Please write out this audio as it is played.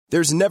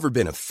There's never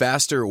been a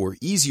faster or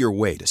easier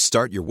way to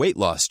start your weight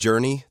loss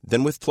journey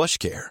than with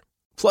PlushCare.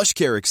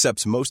 PlushCare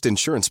accepts most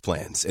insurance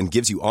plans and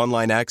gives you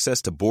online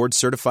access to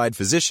board-certified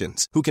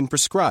physicians who can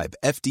prescribe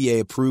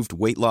FDA-approved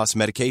weight loss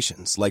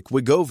medications like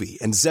Wegovy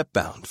and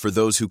Zepbound for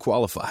those who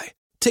qualify.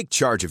 Take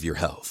charge of your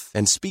health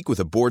and speak with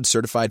a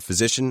board-certified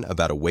physician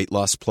about a weight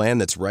loss plan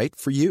that's right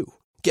for you.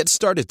 Get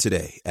started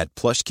today at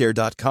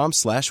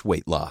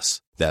plushcare.com/weight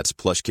loss. That's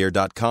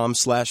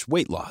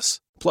plushcare.com/weight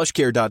loss.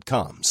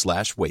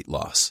 plushcare.com/weight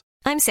loss.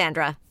 I'm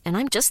Sandra, and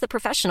I'm just the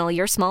professional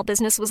your small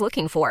business was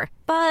looking for.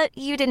 But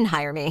you didn't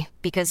hire me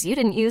because you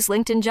didn't use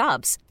LinkedIn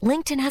Jobs.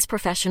 LinkedIn has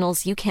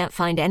professionals you can't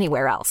find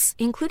anywhere else,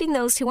 including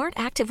those who aren't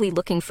actively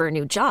looking for a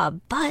new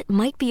job, but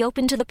might be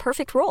open to the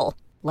perfect role,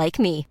 like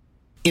me.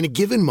 In a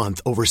given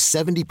month, over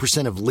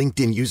 70% of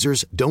LinkedIn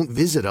users don't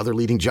visit other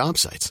leading job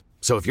sites.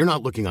 So if you're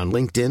not looking on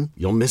LinkedIn,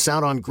 you'll miss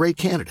out on great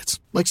candidates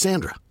like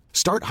Sandra.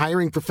 Start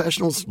hiring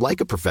professionals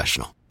like a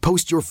professional.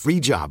 Post your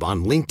free job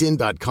on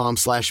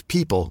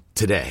linkedin.com/people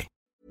today.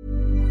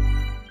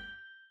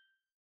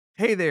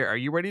 Hey there, are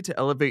you ready to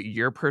elevate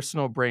your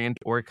personal brand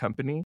or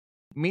company?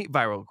 Meet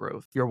Viral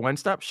Growth, your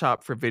one-stop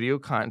shop for video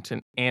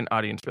content and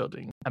audience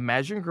building.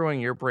 Imagine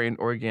growing your brand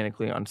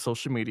organically on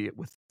social media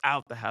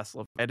without the hassle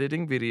of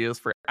editing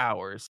videos for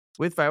hours.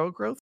 With Viral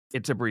Growth,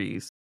 it's a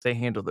breeze. They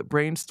handle the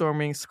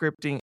brainstorming,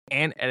 scripting,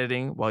 and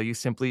editing while you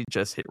simply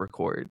just hit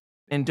record.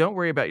 And don't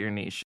worry about your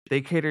niche. They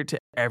cater to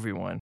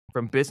everyone,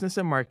 from business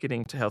and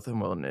marketing to health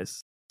and wellness.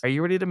 Are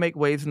you ready to make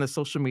waves in the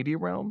social media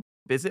realm?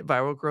 Visit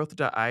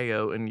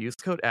viralgrowth.io and use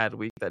code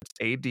ADWEEK, that's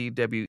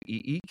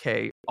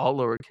ADWEEK, all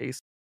lowercase,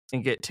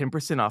 and get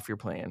 10% off your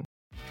plan.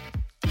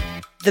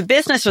 The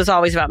business was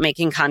always about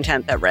making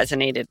content that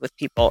resonated with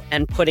people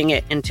and putting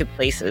it into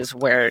places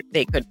where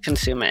they could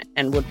consume it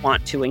and would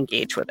want to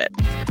engage with it.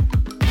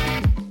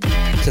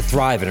 To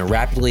thrive in a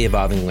rapidly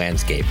evolving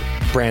landscape,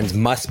 brands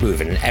must move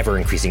at an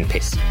ever-increasing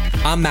pace.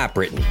 I'm Matt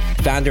Britton,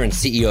 founder and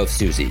CEO of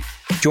Suzy.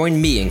 Join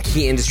me and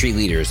key industry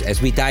leaders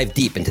as we dive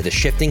deep into the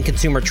shifting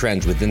consumer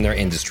trends within their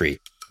industry,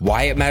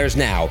 why it matters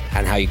now,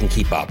 and how you can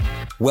keep up.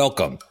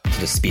 Welcome to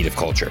the Speed of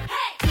Culture.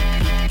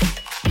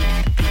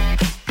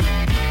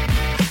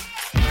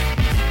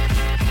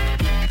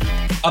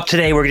 Up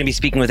today, we're going to be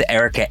speaking with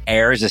Erika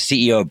Ayers, the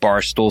CEO of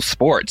Barstool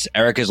Sports.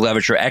 Erika's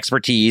leveraged her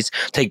expertise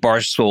to take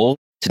Barstool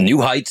to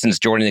new heights since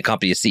joining the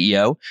company as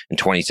CEO in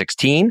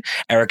 2016.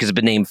 Erika has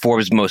been named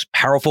Forbes' most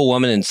powerful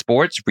woman in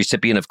sports,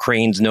 recipient of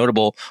Crane's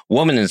notable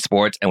woman in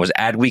sports, and was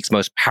Adweek's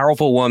most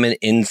powerful woman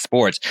in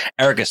sports.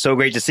 Erika, so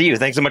great to see you.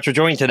 Thanks so much for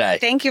joining today.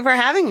 Thank you for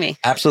having me.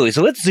 Absolutely.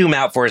 So let's zoom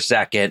out for a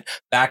second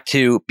back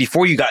to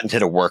before you got into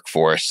the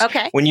workforce.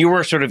 Okay. When you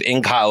were sort of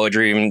in college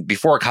or even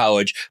before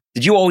college,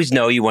 did you always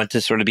know you wanted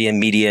to sort of be in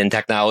media and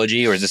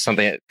technology, or is this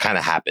something that kind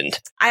of happened?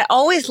 I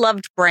always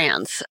loved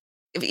brands.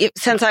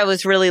 Since I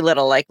was really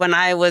little, like when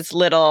I was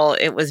little,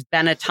 it was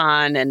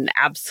Benetton and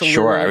Absolute.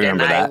 Sure, I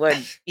remember and that. I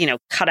would,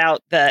 cut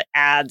out the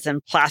ads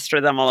and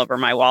plaster them all over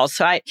my walls.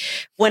 So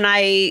when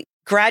I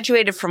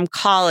graduated from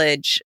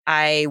college,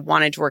 I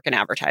wanted to work in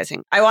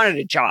advertising. I wanted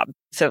a job.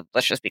 So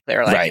let's just be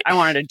clear. Right. I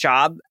wanted a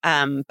job,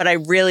 but I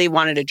really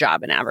wanted a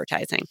job in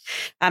advertising.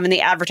 And the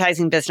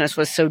advertising business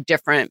was so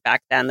different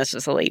back then. This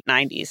was the late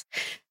 90s.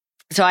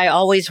 So I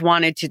always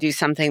wanted to do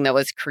something that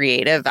was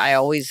creative. I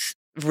always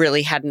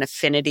really had an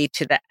affinity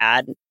to the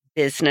ad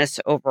business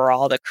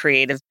overall, the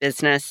creative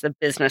business, the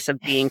business of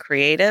being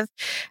creative.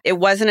 It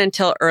wasn't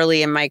until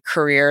early in my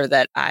career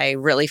that I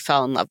really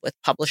fell in love with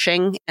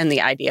publishing and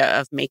the idea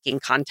of making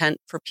content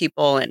for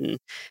people. And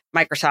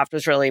Microsoft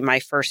was really my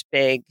first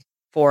big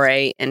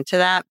foray into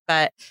that.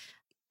 But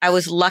I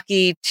was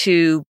lucky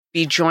to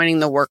be joining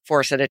the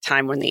workforce at a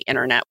time when the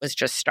internet was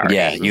just starting.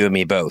 Yeah, you and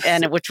me both.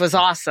 And which was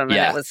awesome.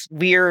 Yeah. And it was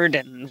weird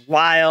and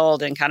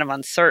wild and kind of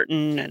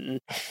uncertain, and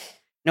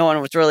no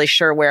one was really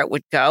sure where it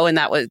would go. And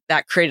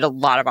that created a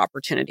lot of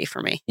opportunity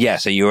for me. Yeah.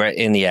 So you were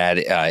in the ad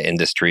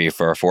industry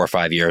for 4 or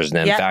 5 years and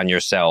then found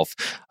yourself,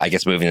 I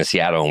guess, moving to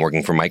Seattle and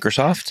working for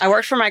Microsoft. I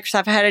worked for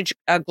Microsoft. I had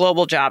a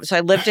global job. So I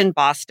lived in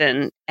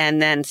Boston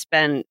and then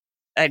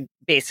I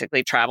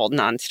basically traveled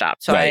nonstop.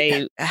 So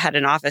I had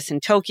an office in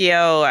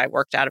Tokyo. I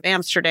worked out of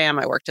Amsterdam.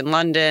 I worked in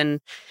London,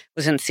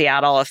 was in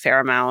Seattle a fair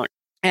amount.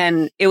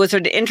 And it was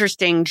an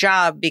interesting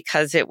job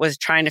because it was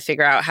trying to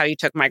figure out how you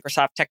took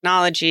Microsoft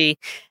technology.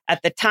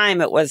 At the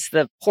time, it was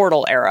the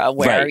portal era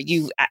where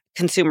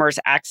consumers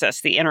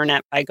access the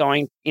internet by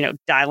going,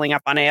 dialing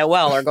up on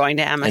AOL or going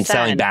to MSN. And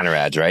selling banner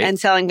ads, right? And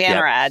selling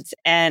banner ads.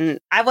 And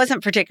I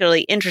wasn't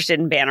particularly interested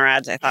in banner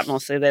ads. I thought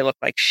mostly they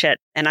looked like shit.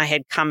 And I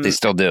had come... They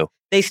still do.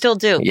 They still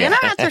do. Yeah. Banner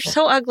ads are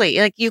so ugly.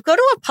 Like you go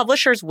to a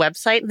publisher's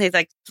website and they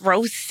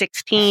throw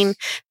 16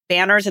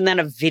 banners and then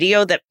a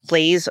video that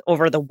plays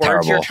over the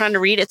words you're trying to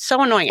read. It's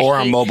so annoying. Or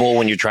on mobile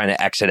when you're trying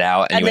to exit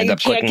out and you end up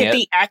clicking it. And then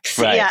you can't get the X.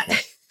 Right.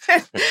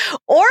 Yeah.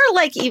 Or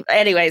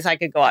anyways, I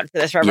could go on for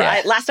this forever.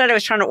 Yeah. Last night I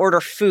was trying to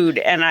order food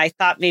and I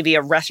thought maybe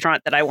a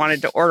restaurant that I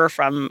wanted to order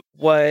from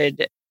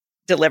would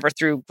deliver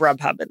through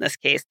Grubhub in this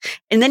case.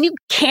 And then you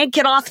can't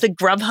get off the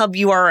Grubhub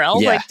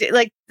URL. Yeah.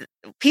 Like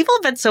people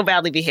have been so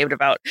badly behaved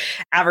about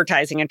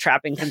advertising and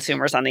trapping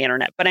consumers on the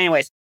internet. But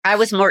anyways, I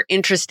was more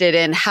interested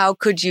in how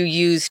could you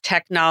use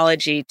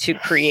technology to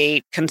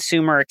create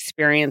consumer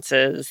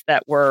experiences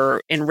that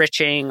were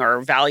enriching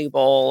or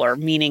valuable or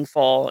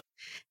meaningful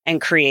and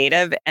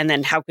creative, and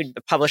then how could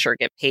the publisher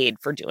get paid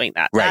for doing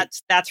that? Right.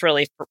 That's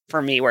really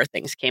for me where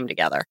things came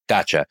together.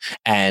 Gotcha.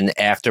 And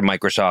after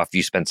Microsoft,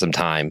 you spent some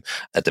time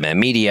at the Man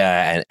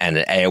Media and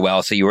at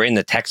AOL. So you were in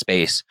the tech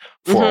space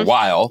for a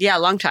while. Yeah, a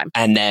long time.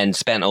 And then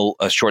spent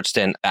a short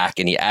stint back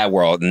in the ad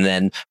world. And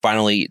then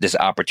finally, this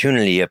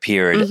opportunity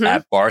appeared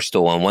at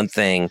Barstool. And one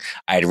thing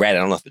I had read, I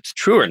don't know if it's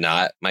true or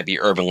not, might be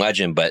urban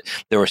legend, but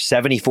there were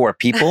 74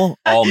 people,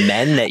 all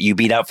men, that you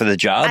beat out for the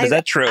job. Is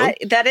that true?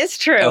 That is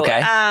true.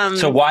 Okay.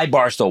 So why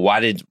Barstool?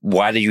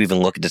 Why did you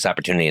even look at this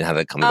opportunity and how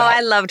did it come about? I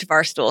loved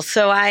Barstool.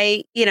 So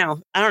I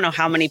don't know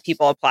how many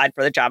people applied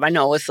for the job. I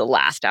know it was the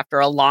last after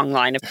a long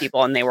line of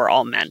people, and they were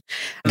all men.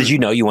 Did you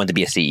know you wanted to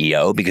be a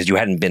CEO? Because you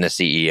hadn't been a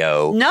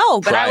CEO.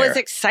 No, but prior. I was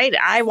excited.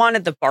 I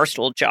wanted the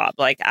Barstool job.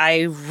 Like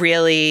I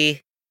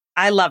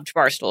loved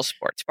Barstool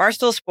Sports.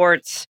 Barstool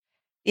Sports,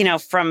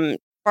 from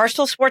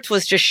Barstool Sports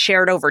was just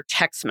shared over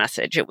text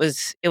message. It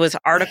was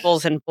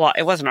articles and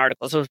it wasn't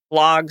articles. It was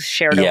blogs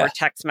shared over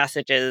text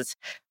messages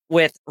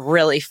with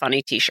really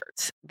funny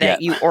t-shirts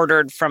that you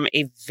ordered from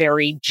a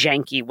very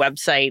janky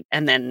website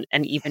and then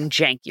an even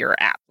jankier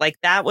app. Like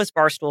that was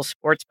Barstool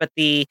Sports, but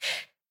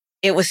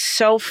it was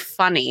so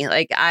funny.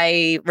 Like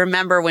I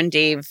remember when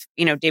Dave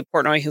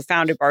Portnoy, who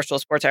founded Barstool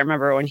Sports, I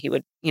remember when he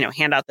would,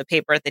 hand out the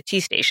paper at the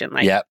T station.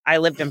 Like I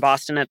lived in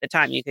Boston at the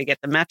time. You could get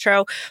the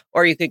Metro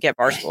or you could get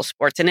Barstool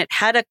Sports. And it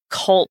had a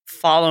cult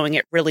following.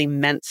 It really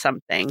meant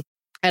something.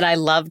 And I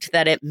loved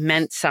that it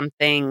meant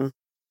something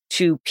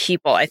to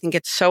people. I think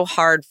it's so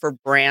hard for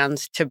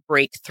brands to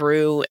break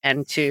through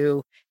and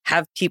to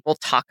have people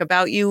talk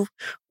about you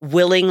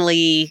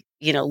willingly,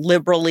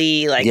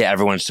 liberally. Like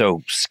everyone's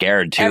so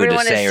scared to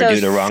say or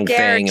do the wrong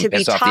thing and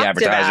piss off the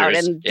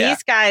advertisers. And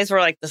these guys were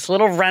like this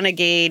little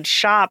renegade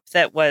shop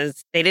they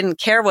didn't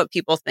care what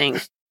people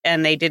think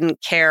and they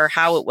didn't care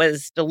how it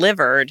was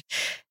delivered.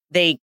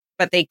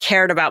 But they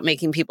cared about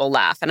making people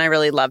laugh. And I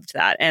really loved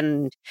that.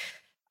 And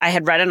I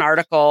had read an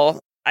article,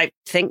 I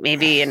think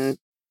maybe in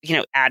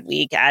Ad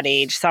Week, Ad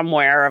Age,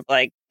 somewhere of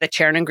like the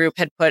Chernin Group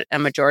had put a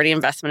majority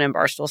investment in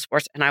Barstool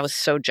Sports. And I was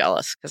so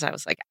jealous because I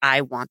was like,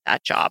 I want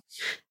that job.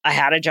 I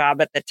had a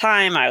job at the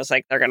time. I was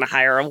like, they're going to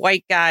hire a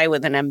white guy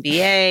with an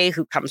MBA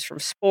who comes from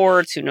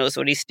sports, who knows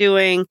what he's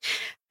doing.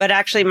 But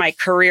actually, my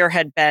career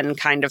had been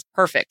kind of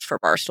perfect for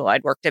Barstool.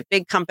 I'd worked at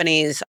big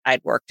companies.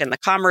 I'd worked in the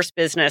commerce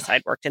business.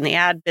 I'd worked in the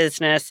ad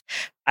business.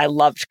 I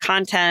loved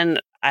content.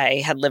 I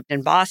had lived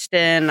in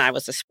Boston. I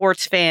was a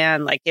sports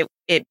fan. Like it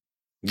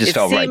just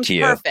felt right to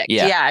you. Perfect.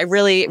 Yeah, I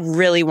really,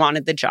 really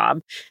wanted the job.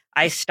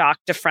 I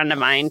stalked a friend of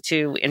mine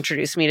to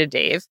introduce me to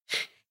Dave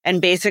and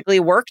basically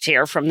worked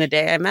here from the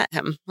day I met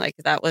him. Like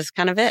that was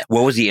kind of it.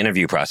 What was the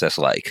interview process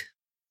like?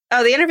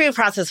 Oh, the interview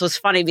process was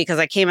funny because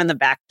I came in the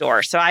back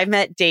door. So I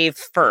met Dave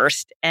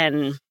first,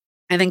 and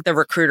I think the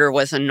recruiter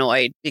was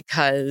annoyed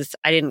because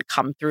I didn't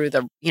come through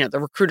the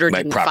recruiter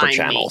didn't proper find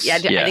channels. me. I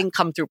didn't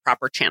come through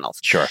proper channels.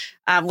 Sure.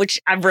 Which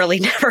I've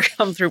really never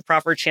come through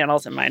proper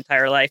channels in my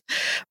entire life.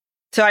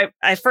 So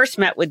I first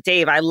met with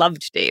Dave. I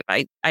loved Dave.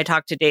 I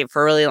talked to Dave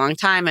for a really long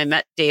time. I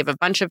met Dave a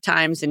bunch of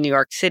times in New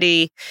York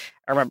City.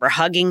 I remember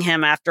hugging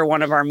him after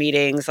one of our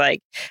meetings.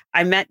 Like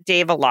I met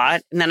Dave a lot.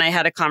 And then I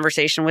had a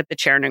conversation with the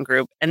Chernin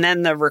Group. And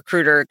then the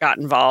recruiter got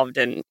involved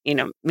and,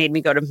 made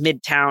me go to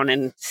Midtown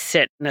and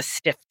sit in a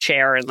stiff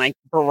chair and like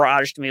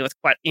barraged me with,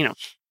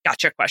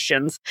 gotcha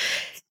questions.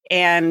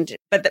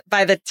 But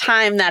by the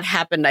time that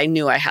happened, I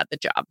knew I had the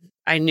job.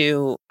 I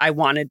knew I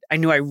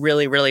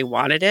really, really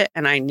wanted it.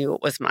 And I knew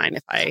it was mine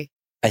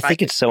I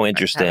think it's so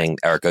interesting,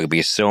 Erika,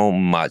 because so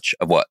much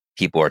of what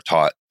people are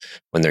taught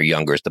when they're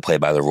younger is to play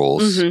by the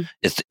rules,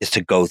 is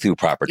to go through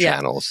proper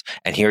channels.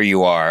 And here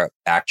you are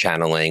back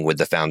channeling with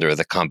the founder of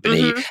the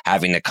company,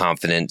 having the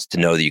confidence to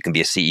know that you can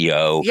be a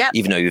CEO,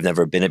 even though you've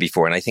never been it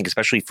before. And I think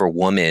especially for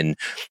women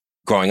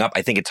growing up,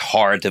 I think it's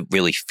hard to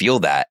really feel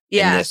that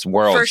in this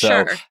world. For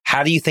sure.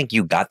 How do you think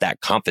you got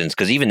that confidence?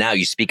 Because even now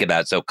you speak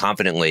about it so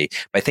confidently,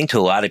 but I think to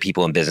a lot of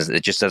people in business,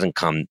 it just doesn't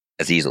come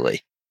as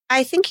easily.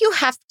 I think you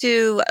have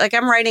to,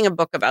 I'm writing a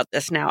book about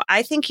this now.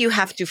 I think you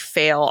have to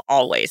fail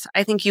always.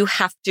 I think you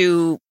have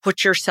to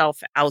put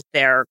yourself out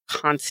there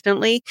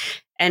constantly,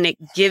 and it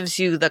gives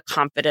you the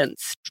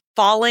confidence.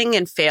 Falling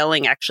and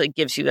failing actually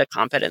gives you the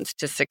confidence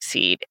to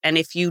succeed. And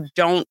if you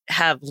don't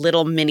have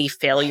little mini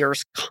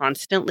failures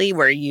constantly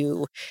where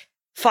you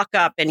fuck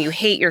up and you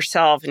hate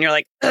yourself and you're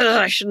like,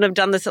 I shouldn't have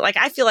done this. Like,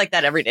 I feel like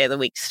that every day of the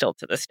week still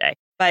to this day.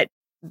 But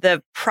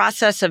the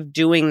process of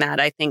doing that,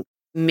 I think,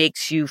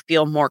 makes you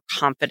feel more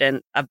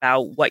confident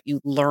about what you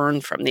learn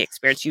from the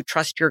experience. You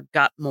trust your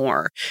gut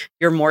more.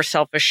 You're more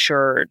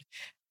self-assured.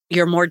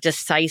 You're more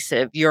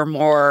decisive. You're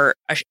more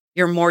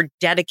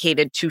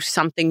dedicated to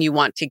something you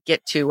want to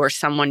get to or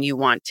someone you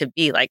want to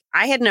be. Like,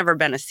 I had never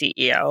been a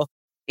CEO.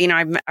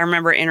 I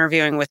remember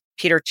interviewing with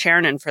Peter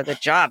Chernin for the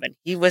job, and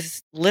he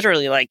was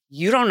literally like,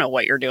 you don't know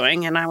what you're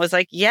doing. And I was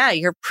like, yeah,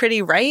 you're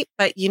pretty right.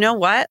 But you know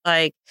what?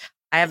 Like,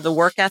 I have the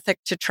work ethic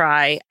to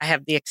try. I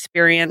have the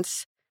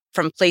experience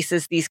from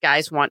places these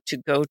guys want to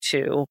go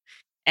to.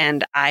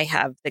 And I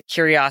have the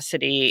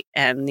curiosity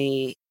and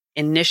the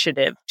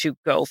initiative to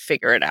go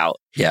figure it out.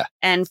 Yeah.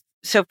 And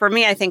so for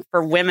me, I think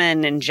for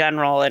women in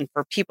general and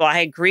for people, I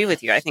agree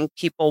with you. I think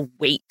people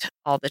wait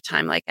all the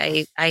time. Like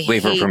I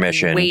wait hate for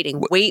permission.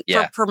 wait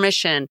for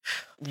permission,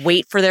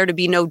 wait for there to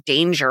be no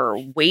danger,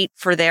 wait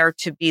for there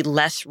to be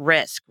less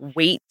risk,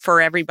 wait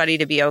for everybody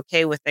to be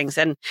okay with things.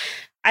 And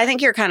I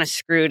think you're kind of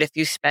screwed if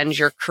you spend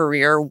your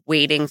career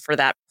waiting for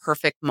that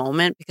perfect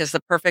moment, because the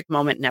perfect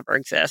moment never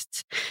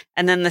exists.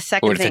 And then the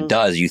second thing, if it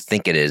does, you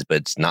think it is, but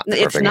it's not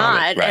the perfect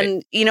moment. Right.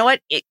 And you know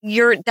what?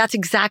 That's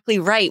exactly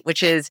right,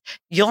 which is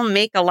you'll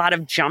make a lot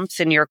of jumps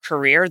in your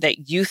career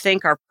that you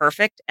think are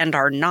perfect and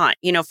are not.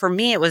 For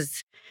me, it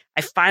was,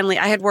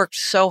 I had worked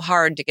so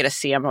hard to get a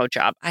CMO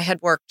job. I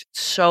had worked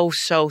so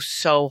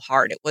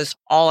hard. It was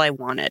all I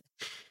wanted.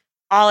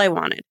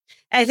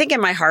 I think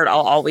in my heart,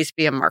 I'll always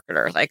be a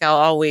marketer. Like I'll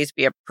always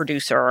be a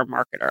producer or a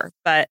marketer.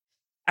 But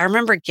I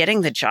remember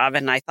getting the job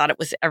and I thought it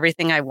was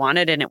everything I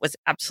wanted, and it was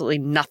absolutely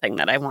nothing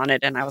that I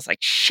wanted. And I was like,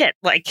 shit,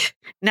 like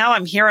now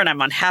I'm here and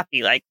I'm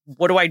unhappy. Like,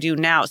 what do I do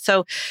now?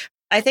 So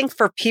I think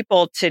for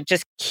people to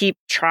just keep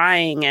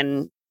trying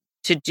and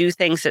to do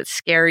things that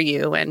scare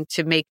you and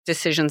to make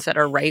decisions that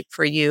are right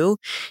for you,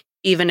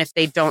 even if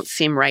they don't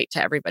seem right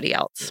to everybody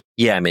else.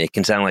 Yeah, I mean, it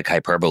can sound like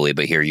hyperbole,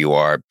 but here you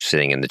are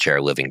sitting in the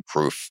chair living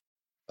proof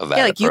of that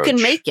like approach. You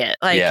can make it.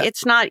 Like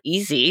It's not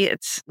easy.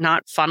 It's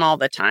not fun all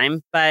the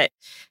time,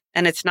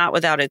 and it's not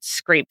without its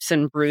scrapes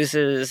and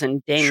bruises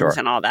and dings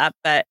and all that.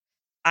 But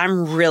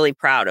I'm really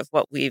proud of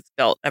what we've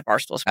built at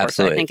Barstool Sports.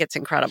 Absolutely. I think it's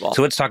incredible.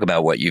 So let's talk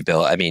about what you've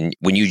built. I mean,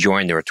 when you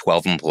joined, there were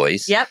 12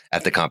 employees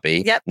at the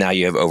company. Yep. Now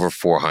you have over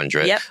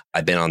 400. Yep.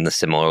 I've been on the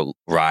similar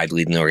ride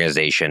leading the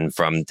organization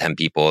from 10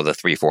 people to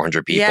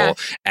 300-400 people. Yeah.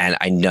 And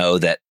I know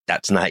that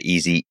that's not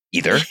easy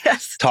either.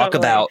 Yes, Talk totally.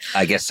 about,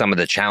 I guess, some of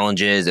the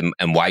challenges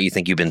and why you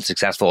think you've been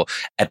successful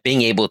at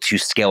being able to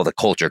scale the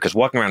culture. Because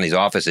walking around these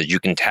offices, you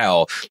can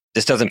tell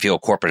this doesn't feel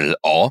corporate at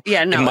all.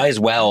 Yeah, no. It might as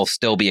well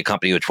still be a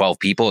company with 12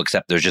 people,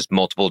 except there's just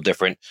multiple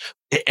different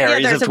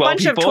areas there's of 12 a bunch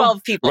people. of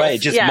 12 people.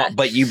 Right.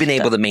 But you've been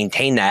able to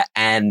maintain that,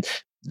 and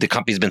the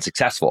company's been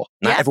successful.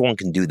 Not everyone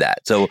can do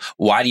that. So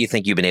why do you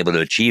think you've been able to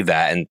achieve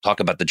that? And talk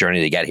about the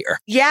journey to get here.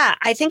 Yeah,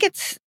 I think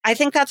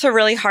that's a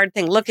really hard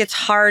thing. Look, it's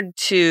hard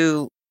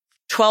to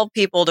 12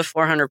 people to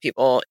 400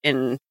 people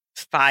in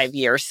 5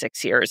 years,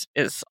 6 years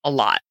is a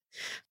lot.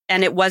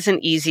 And it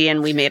wasn't easy,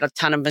 and we made a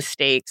ton of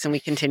mistakes, and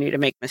we continue to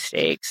make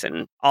mistakes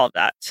and all of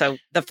that. So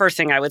the first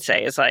thing I would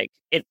say is like,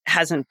 it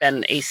hasn't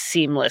been a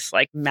seamless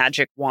like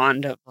magic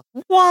wand of,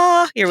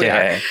 wah, here we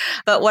are.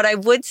 But what I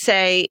would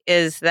say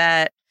is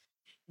that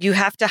you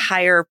have to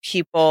hire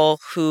people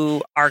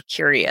who are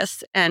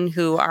curious and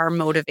who are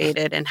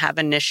motivated and have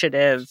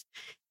initiative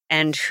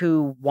and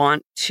who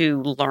want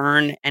to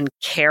learn and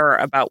care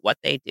about what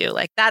they do.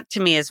 Like that to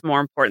me is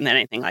more important than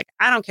anything. Like,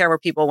 I don't care where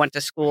people went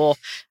to school.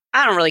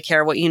 I don't really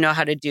care what you know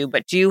how to do,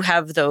 but do you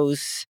have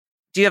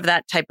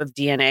that type of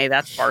DNA?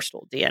 That's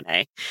Barstool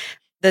DNA.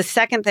 The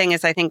second thing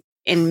is, I think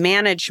in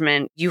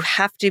management, you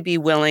have to be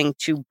willing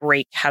to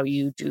break how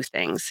you do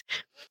things.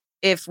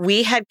 If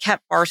we had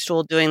kept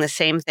Barstool doing the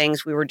same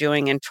things we were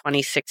doing in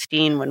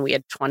 2016 when we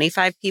had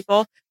 25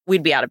 people,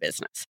 we'd be out of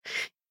business.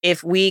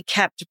 If we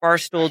kept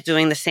Barstool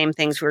doing the same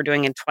things we were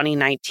doing in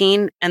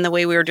 2019 and the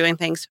way we were doing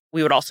things,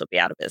 we would also be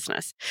out of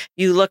business.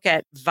 You look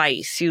at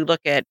Vice, you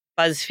look at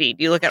BuzzFeed,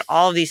 you look at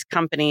all of these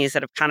companies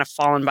that have kind of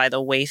fallen by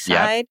the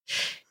wayside. Yep.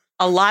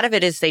 A lot of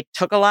it is they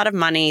took a lot of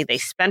money, they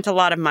spent a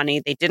lot of money,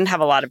 they didn't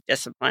have a lot of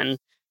discipline.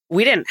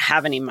 We didn't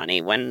have any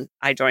money when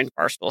I joined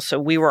Barstool, so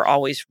we were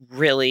always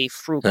really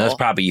frugal. You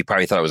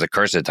probably thought it was a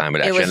curse at the time, but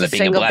actually ended up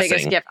being a blessing. It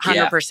was the single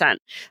biggest gift, 100%. Yeah.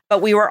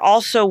 But we were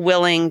also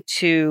willing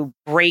to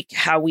break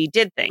how we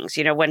did things.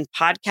 When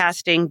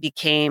podcasting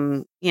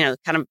became,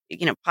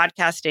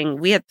 podcasting,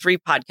 we had 3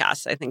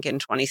 podcasts, I think, in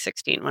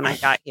 2016 when I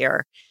got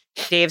here.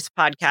 Dave's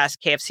podcast,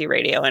 KFC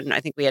Radio, and I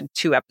think we had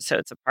 2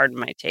 episodes of Pardon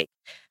My Take.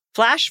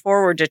 Flash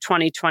forward to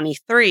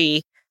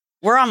 2023,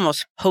 we're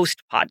almost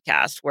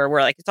post-podcast where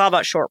we're like, it's all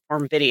about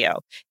short-form video.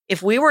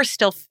 If we were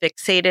still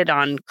fixated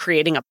on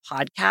creating a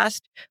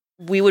podcast,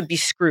 we would be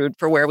screwed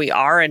for where we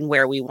are and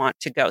where we want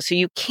to go. So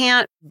you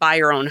can't buy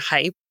your own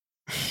hype.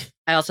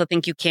 I also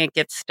think you can't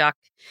get stuck,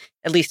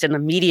 at least in the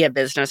media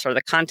business or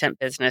the content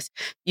business,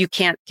 you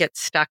can't get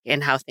stuck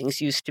in how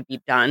things used to be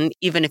done,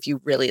 even if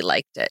you really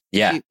liked it.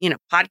 Yeah.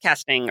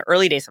 Podcasting,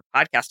 early days of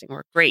podcasting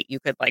were great. You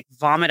could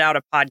vomit out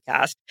a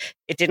podcast.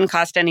 It didn't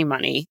cost any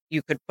money.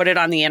 You could put it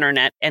on the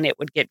internet and it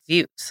would get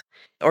views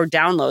or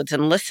downloads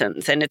and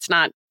listens. And it's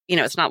not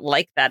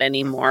like that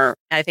anymore.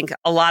 I think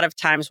a lot of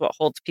times what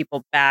holds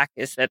people back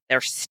is that they're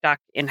stuck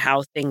in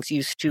how things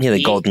used to be. Yeah,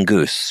 the golden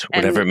goose,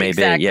 whatever it may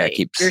be. Yeah,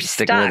 keep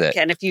sticking with it.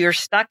 And if you're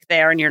stuck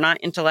there and you're not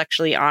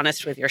intellectually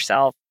honest with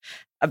yourself,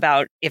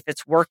 about if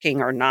it's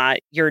working or not,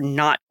 you're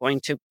not going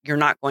to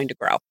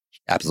grow.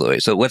 Absolutely.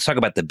 So let's talk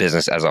about the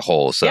business as a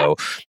whole. So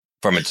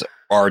from its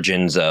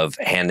origins of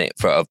Dave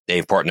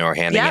Portnoy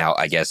handing out,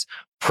 I guess,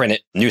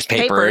 printed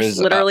newspapers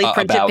literally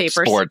printed about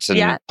papers. sports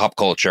and pop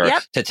culture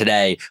to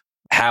today,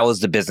 how has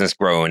the business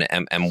grown,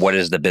 and what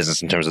is the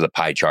business in terms of the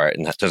pie chart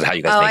and terms of how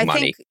you guys make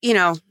money?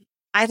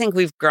 I think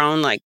we've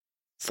grown like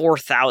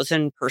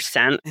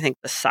 4,000%. I think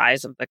the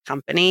size of the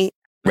company.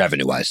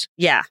 Revenue wise.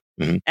 Yeah.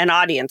 Mm-hmm. And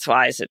audience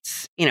wise,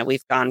 it's,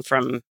 we've gone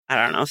from, I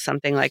don't know,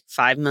 something like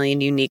 5 million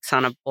uniques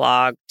on a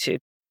blog to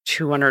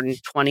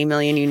 220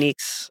 million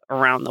uniques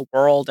around the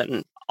world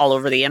and all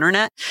over the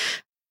internet.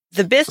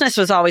 The business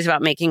was always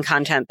about making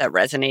content that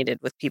resonated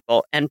with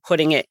people and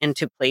putting it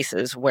into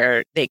places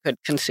where they could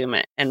consume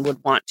it and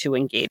would want to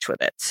engage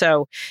with it.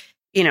 So,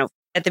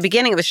 at the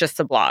beginning, it was just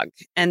the blog.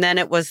 And then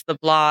it was the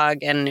blog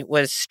and it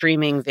was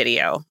streaming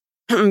video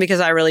because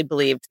I really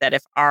believed that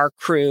if our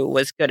crew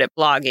was good at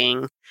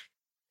blogging,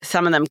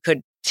 some of them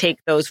could take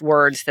those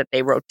words that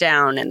they wrote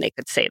down and they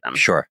could say them.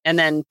 Sure. And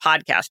then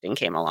podcasting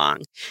came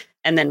along.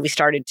 And then we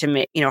started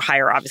to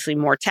hire obviously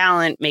more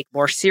talent, make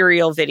more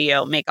serial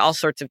video, make all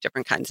sorts of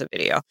different kinds of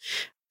video.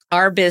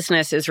 Our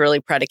business is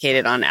really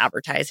predicated on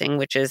advertising,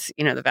 which is,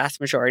 the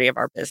vast majority of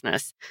our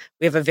business.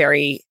 We have a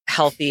very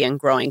healthy and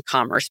growing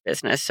commerce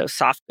business. So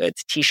soft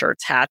goods,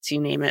 t-shirts, hats,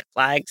 you name it,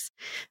 flags.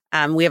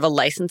 We have a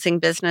licensing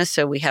business.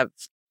 So we have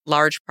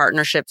large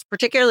partnerships,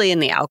 particularly in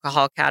the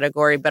alcohol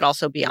category, but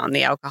also beyond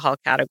the alcohol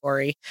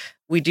category.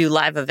 We do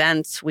live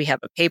events. We have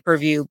a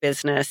pay-per-view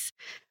business.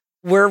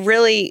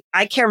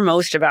 I care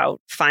most about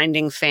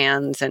finding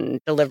fans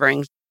and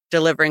delivering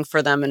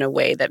for them in a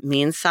way that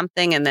means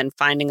something, and then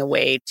finding a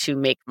way to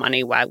make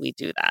money while we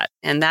do that.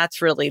 And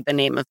that's really the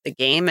name of the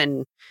game.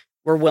 And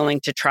we're willing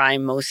to try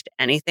most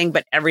anything,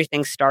 but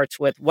everything starts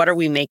with what are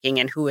we making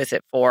and who is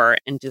it for?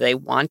 And do they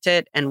want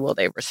it? And will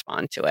they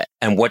respond to it?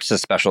 And what's the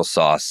special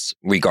sauce,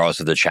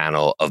 regardless of the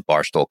channel, of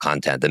Barstool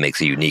content that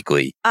makes it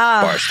uniquely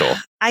Barstool?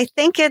 I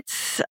think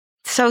it's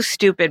so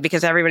stupid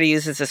because everybody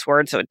uses this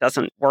word, so it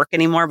doesn't work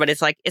anymore. But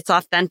it's like, it's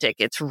authentic.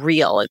 It's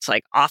real. It's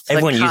like off the cuff.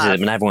 Everyone uses it,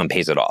 but not everyone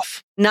pays it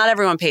off. Not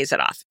everyone pays it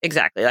off.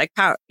 Exactly. Like,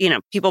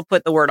 people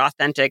put the word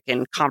authentic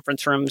in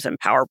conference rooms and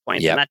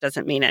PowerPoints, and that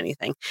doesn't mean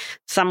anything.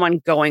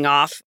 Someone going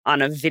off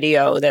on a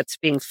video that's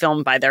being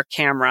filmed by their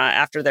camera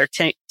after their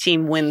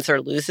team wins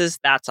or loses,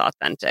 that's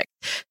authentic.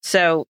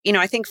 So,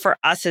 I think for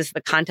us, as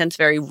the content's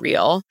very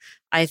real,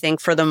 I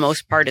think for the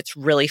most part, it's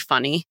really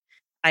funny.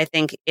 I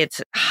think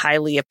it's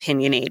highly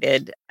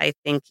opinionated. I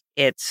think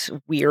it's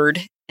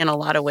weird in a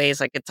lot of ways,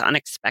 like it's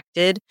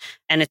unexpected,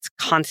 and it's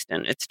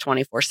constant. It's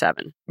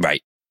 24/7.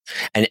 Right.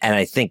 And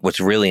I think what's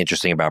really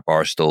interesting about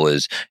Barstool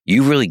is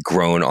you've really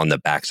grown on the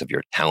backs of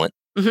your talent.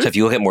 Mm-hmm. So if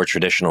you look at more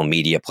traditional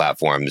media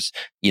platforms,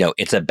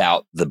 it's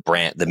about the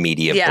brand, the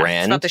media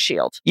brand. It's about the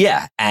shield.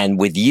 Yeah. And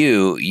with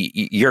you,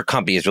 your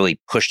company has really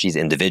pushed these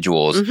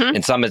individuals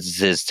in some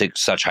instances to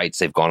such heights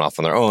they've gone off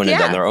on their own and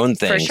done their own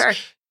things. For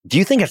sure. Do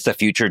you think it's the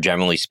future,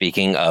 generally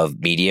speaking, of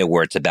media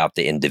where it's about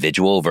the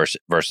individual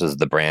versus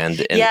the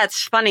brand? Yeah,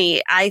 it's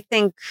funny. I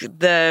think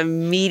the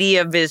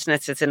media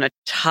business is in a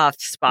tough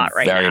spot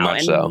right now. Very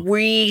much so.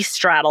 We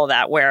straddle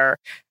that where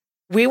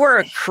we were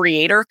a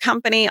creator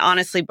company,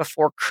 honestly,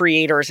 before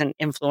creators and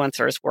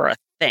influencers were a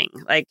thing.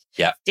 Like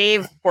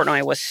Dave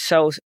Portnoy was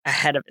so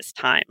ahead of his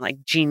time,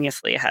 like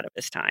geniusly ahead of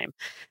his time.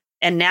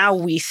 And now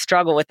we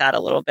struggle with that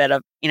a little bit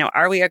of,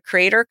 are we a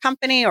creator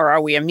company or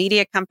are we a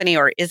media company,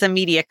 or is a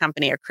media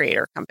company a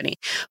creator company?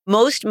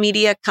 Most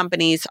media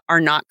companies are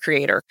not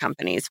creator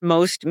companies.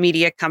 Most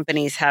media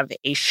companies have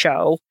a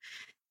show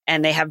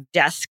and they have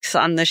desks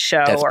on the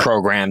show. That's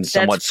programmed,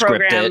 somewhat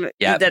scripted.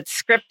 Yeah. That's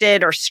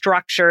scripted or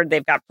structured.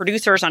 They've got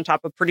producers on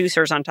top of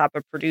producers on top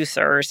of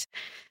producers.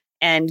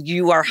 And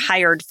you are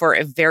hired for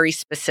a very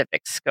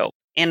specific scope.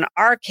 In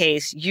our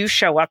case, you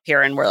show up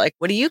here and we're like,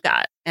 what do you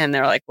got? And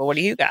they're like, well, what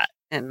do you got?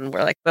 And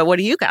we're like, but what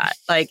do you got?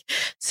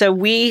 So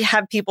we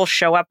have people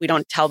show up. We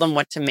don't tell them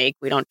what to make.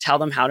 We don't tell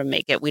them how to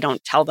make it. We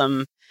don't tell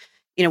them,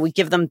 we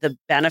give them the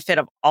benefit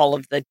of all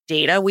of the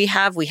data we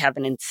have. We have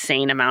an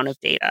insane amount of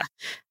data.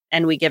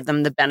 And we give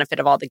them the benefit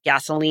of all the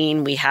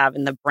gasoline we have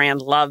and the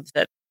brand love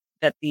that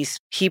these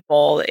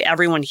people,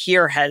 everyone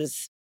here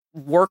has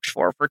worked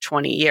for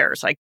 20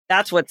 years. Like,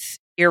 that's what's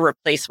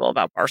irreplaceable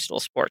about Barstool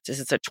Sports is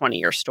it's a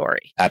 20-year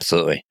story.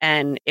 Absolutely.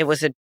 And it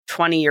was a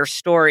 20-year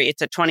story.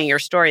 It's a 20-year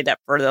story that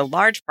for the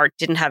large part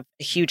didn't have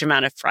a huge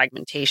amount of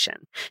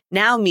fragmentation.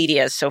 Now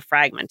media is so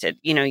fragmented.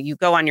 You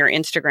go on your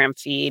Instagram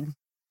feed,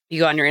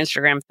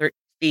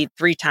 feed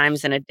 3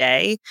 times in a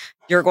day,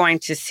 you're going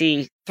to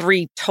see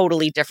 3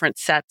 totally different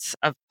sets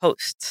of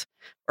posts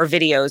or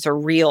videos or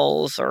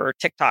reels or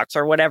TikToks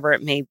or whatever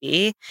it may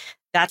be.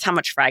 That's how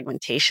much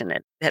fragmentation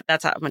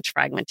that's how much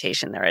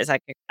fragmentation there is. I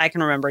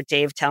can remember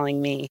Dave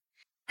telling me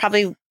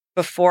probably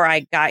before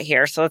I got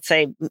here. So let's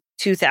say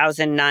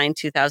 2009,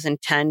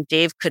 2010,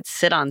 Dave could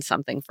sit on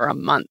something for a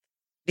month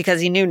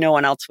because he knew no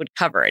one else would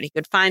cover it. He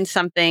could find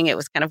something. It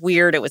was kind of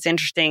weird. It was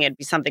interesting. It'd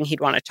be something he'd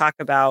want to talk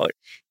about.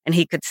 And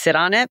he could sit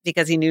on it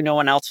because he knew no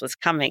one else was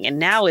coming. And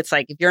now it's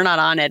like, if you're not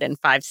on it in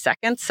 5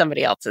 seconds,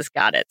 somebody else has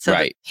got it. So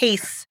the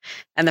pace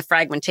and the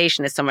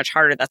fragmentation is so much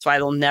harder. That's why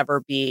there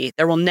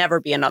will never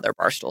be another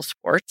Barstool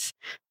Sports,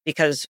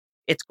 because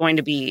it's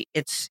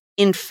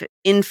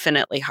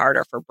infinitely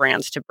harder for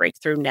brands to break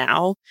through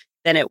now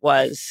than it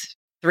was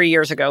 3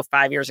 years ago,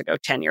 5 years ago,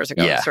 10 years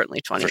ago, and certainly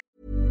 20.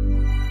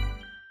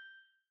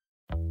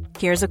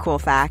 Here's a cool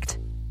fact.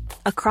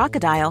 A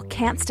crocodile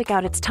can't stick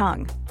out its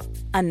tongue.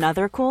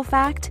 Another cool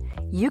fact,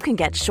 you can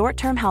get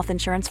short-term health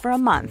insurance for a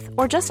month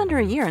or just under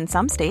a year in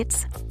some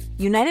states.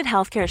 United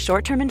Healthcare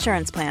short-term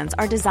insurance plans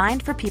are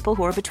designed for people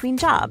who are between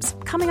jobs,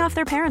 coming off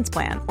their parents'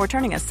 plan, or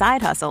turning a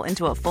side hustle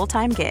into a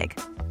full-time gig.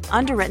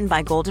 Underwritten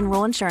by Golden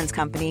Rule Insurance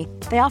Company,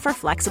 they offer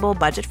flexible,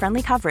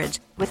 budget-friendly coverage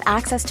with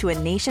access to a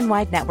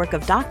nationwide network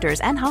of doctors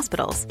and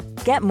hospitals.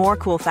 Get more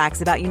cool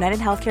facts about United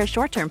Healthcare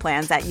short-term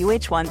plans at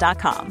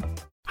uh1.com.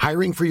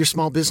 Hiring for your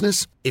small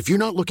business? If you're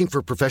not looking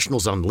for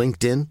professionals on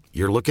LinkedIn,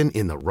 you're looking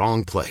in the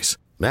wrong place.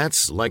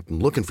 That's like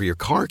looking for your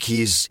car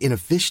keys in a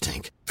fish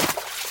tank.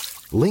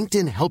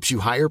 LinkedIn helps you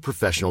hire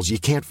professionals you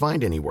can't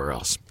find anywhere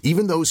else,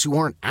 even those who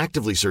aren't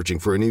actively searching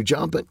for a new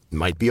job but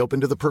might be open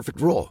to the perfect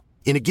role.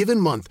 In a given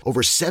month,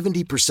 over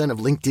 70% of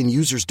LinkedIn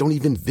users don't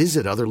even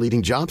visit other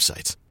leading job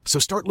sites. So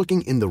start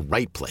looking in the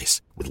right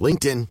place. With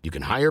LinkedIn, you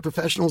can hire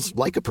professionals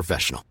like a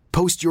professional.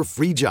 Post your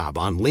free job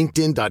on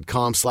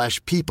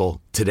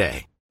linkedin.com/people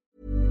today.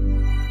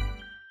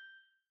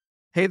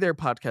 Hey there,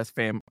 podcast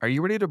fam. Are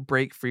you ready to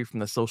break free from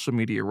the social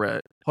media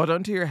rut? Hold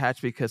on to your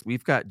hatch because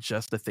we've got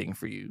just the thing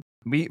for you.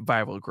 Meet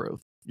Viral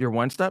Growth, your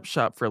one-stop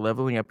shop for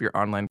leveling up your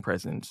online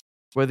presence.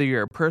 Whether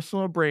you're a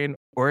personal brand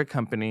or a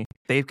company,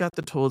 they've got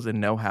the tools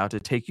and know-how to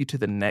take you to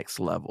the next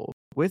level.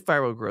 With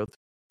Viral Growth,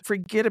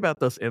 forget about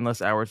those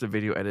endless hours of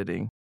video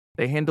editing.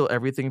 They handle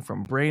everything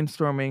from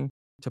brainstorming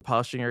to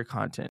polishing your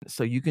content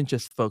so you can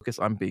just focus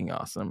on being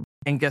awesome.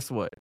 And guess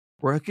what?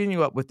 We're hooking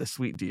you up with a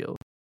sweet deal.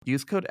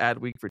 Use code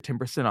ADWEEK for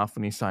 10% off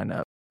when you sign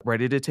up.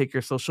 Ready to take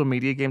your social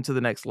media game to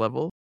the next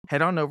level?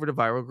 Head on over to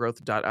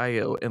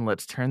viralgrowth.io and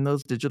let's turn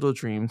those digital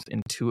dreams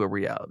into a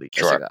reality.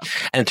 Sure.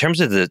 And in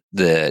terms of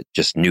the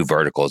just new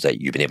verticals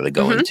that you've been able to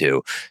go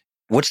into,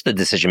 what's the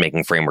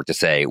decision-making framework to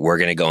say, we're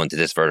going to go into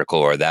this vertical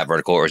or that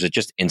vertical, or is it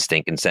just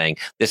instinct and saying,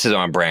 this is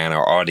on brand,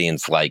 our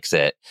audience likes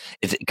it?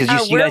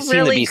 Because you guys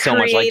seem to be so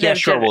much like, yeah,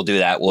 sure, we'll do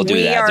that. We'll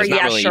do that. There's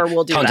not really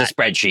tons of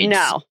spreadsheets.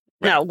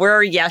 No,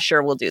 we're, yeah,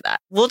 sure, we'll do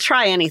that. We'll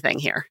try anything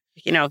here.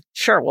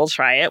 Sure, we'll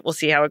try it. We'll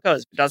see how it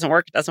goes. If it doesn't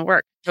work, it doesn't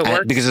work. If it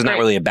works, because there's not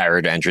really a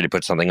barrier to entry to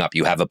put something up.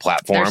 You have a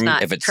platform.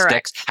 If it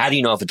sticks, how do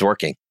you know if it's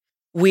working?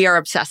 We are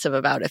obsessive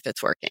about if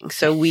it's working.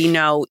 So we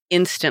know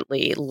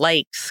instantly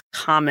likes,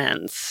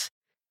 comments,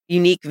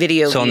 unique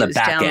video views. So on the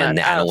back end,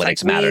 the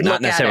analytics matter,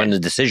 not necessarily in the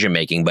decision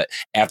making, but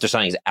after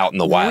something's out in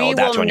the wild,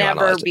 that's when you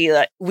analyze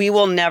it. We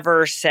will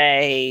never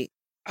say,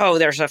 oh,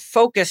 there's a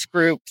focus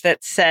group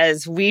that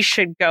says we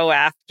should go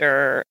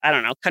after, I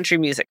don't know, country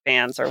music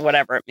fans or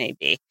whatever it may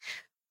be.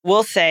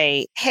 We'll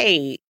say,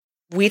 hey,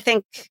 we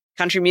think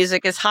country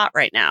music is hot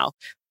right now.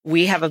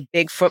 We have a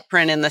big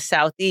footprint in the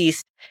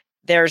Southeast.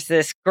 There's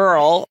this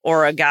girl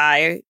or a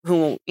guy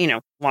who,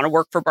 want to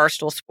work for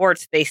Barstool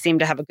Sports. They seem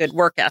to have a good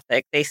work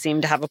ethic. They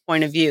seem to have a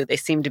point of view. They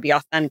seem to be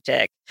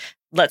authentic.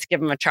 Let's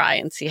give them a try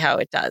and see how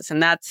it does.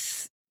 And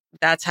that's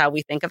how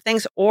we think of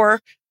things.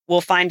 Or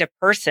we'll find a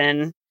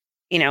person,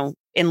 in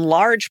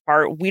large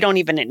part, we don't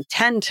even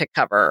intend to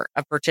cover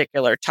a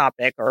particular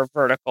topic or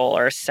vertical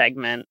or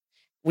segment.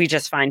 We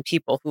just find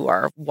people who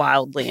are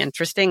wildly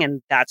interesting,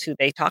 and that's who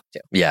they talk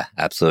to. Yeah,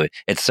 absolutely.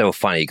 It's so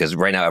funny because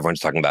right now everyone's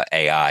talking about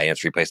AI and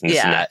it's replacing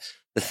this and that.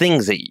 The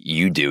things that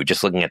you do,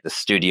 just looking at the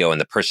studio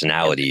and the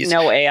personalities.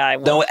 No AI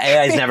won't. No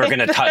AI is never going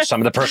to touch some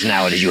of the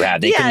personalities you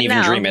have. They couldn't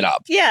even dream it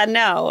up. Yeah,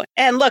 no.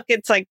 And look,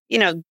 it's like,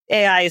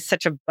 AI is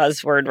such a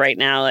buzzword right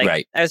now.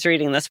 Like I was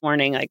reading this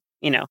morning,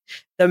 the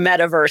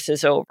metaverse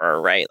is over,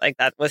 right? Like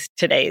that was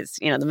today's,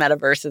 the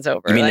metaverse is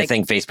over. You mean the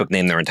thing Facebook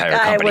named their entire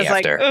company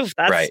after? Like, oof,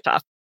 that's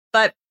tough.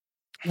 But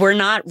we're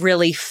not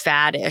really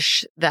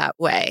faddish that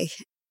way.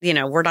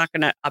 We're not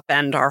going to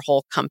upend our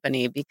whole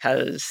company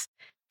because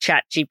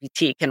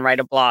ChatGPT can write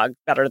a blog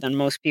better than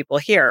most people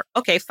here.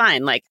 Okay,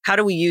 fine. Like, how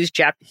do we use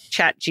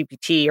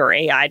ChatGPT or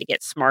AI to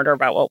get smarter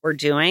about what we're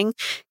doing?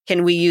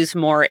 Can we use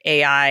more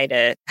AI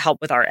to help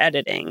with our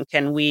editing?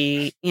 Can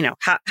we,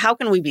 how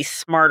can we be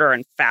smarter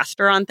and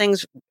faster on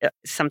things?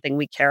 Something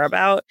we care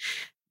about.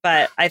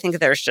 But I think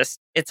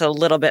it's a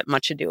little bit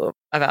much ado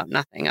about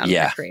nothing on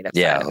the creative side.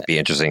 Yeah, it'll be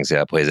interesting to see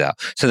how it plays out.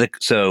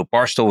 So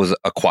Barstool was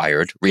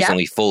acquired,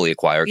 recently fully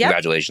acquired. Yep.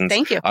 Congratulations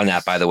Thank you. on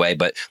that, by the way.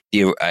 But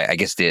I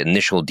guess the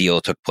initial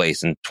deal took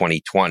place in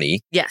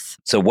 2020. Yes.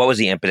 So what was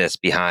the impetus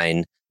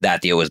behind that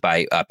deal? Was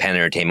by Penn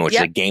Entertainment, which is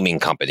a gaming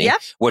company,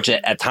 which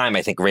at time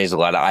I think raised a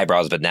lot of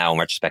eyebrows, but now in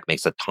retrospect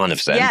makes a ton of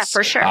sense. Yeah,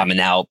 for sure. And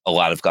now a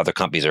lot of other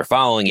companies are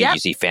following it. You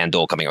see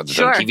FanDuel coming out with its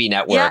own TV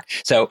network.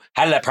 So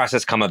how did that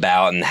process come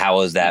about and how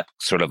was that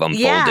sort of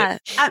unfolded?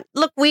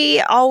 Look, we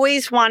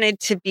always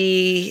wanted to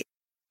be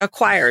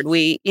acquired.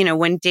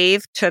 When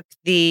Dave took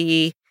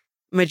the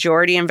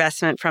majority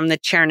investment from the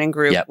Chernin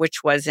Group,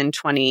 which was in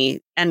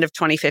end of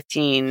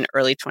 2015,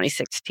 early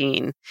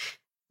 2016,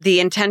 the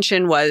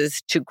intention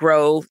was to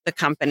grow the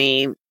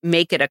company,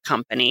 make it a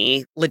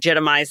company,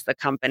 legitimize the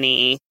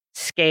company,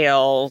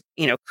 scale,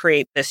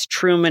 create this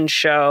Truman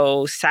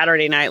Show,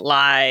 Saturday Night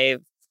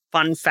Live,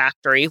 fun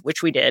factory,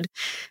 which we did.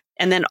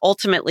 And then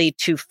ultimately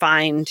to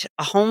find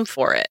a home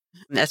for it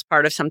as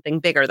part of something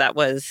bigger. That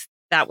was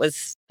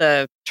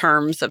the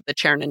terms of the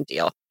Chernin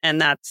deal.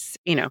 And that's,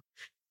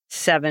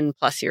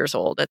 7+ years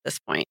old at this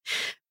point.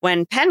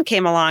 When Penn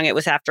came along, it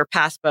was after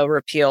PASPA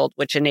repealed,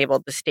 which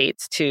enabled the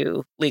states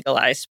to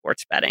legalize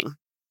sports betting.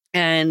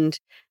 And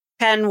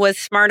Penn was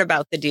smart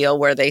about the deal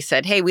where they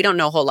said, hey, we don't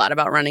know a whole lot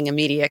about running a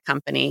media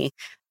company,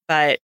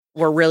 but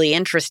we're really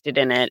interested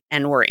in it.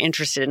 And we're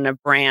interested in a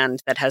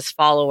brand that has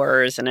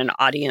followers and an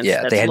audience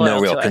that's they had loyal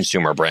no real to us.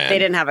 consumer brand. They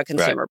didn't have a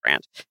consumer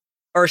brand.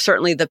 Or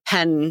certainly the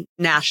Penn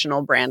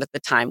national brand at the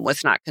time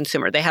was not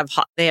consumer. They have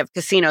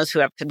casinos who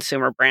have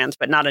consumer brands,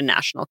 but not a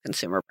national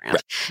consumer brand.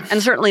 Right.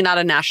 And certainly not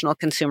a national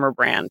consumer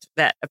brand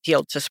that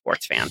appealed to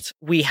sports fans.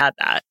 We had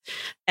that.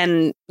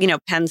 And,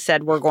 Penn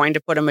said, we're going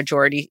to put a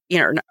majority,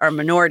 or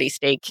minority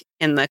stake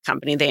in the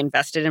company. They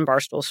invested in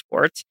Barstool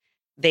Sports.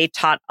 They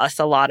taught us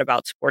a lot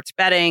about sports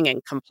betting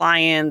and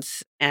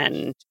compliance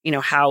and,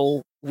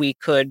 how we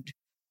could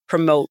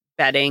promote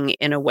betting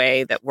in a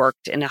way that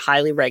worked in a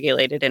highly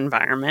regulated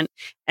environment.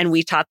 And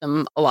we taught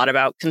them a lot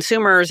about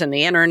consumers and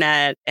the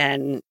internet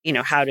and,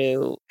 how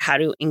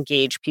to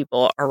engage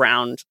people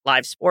around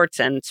live sports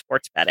and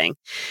sports betting.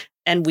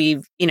 And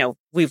we've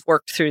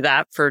worked through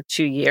that for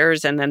 2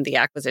 years, and then the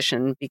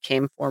acquisition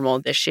became formal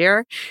this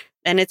year.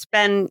 And it's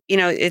been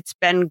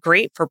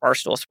great for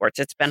Barstool Sports.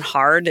 It's been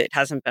hard. It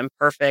hasn't been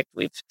perfect.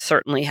 We've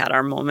certainly had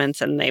our moments,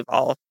 and they've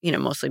all,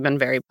 mostly been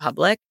very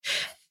public.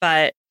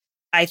 But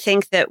I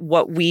think that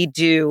what we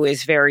do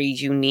is very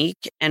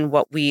unique, and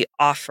what we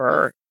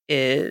offer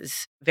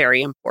is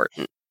very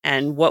important.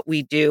 And what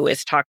we do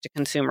is talk to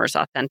consumers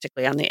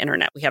authentically on the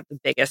internet. We have the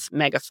biggest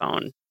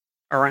megaphone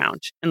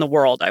around in the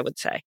world, I would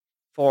say,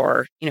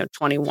 for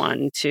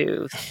 21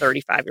 to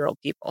 35-year-old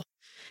people.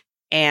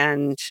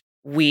 And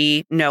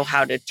we know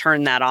how to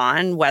turn that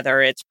on,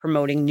 whether it's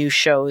promoting new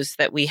shows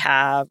that we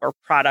have or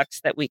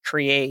products that we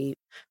create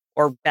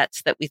or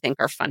bets that we think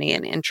are funny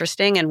and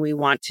interesting. And we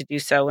want to do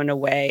so in a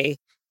way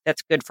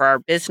that's good for our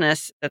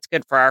business, that's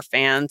good for our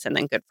fans, and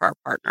then good for our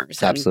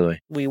partners. Absolutely.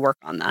 And we work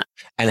on that.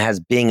 And has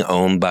being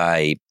owned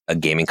by a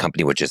gaming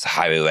company, which is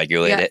highly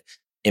regulated,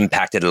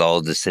 impacted at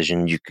all the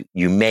decisions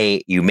you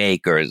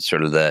make or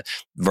sort of the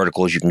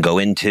verticals you can go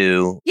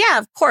into? Yeah,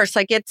 of course.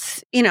 Like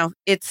it's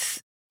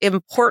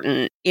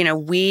important.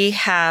 We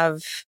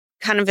have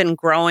kind of been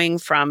growing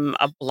from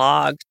a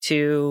blog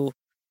to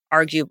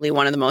arguably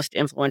one of the most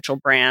influential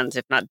brands,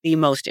 if not the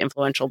most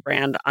influential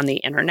brand on the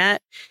internet.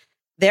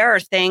 There are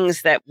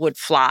things that would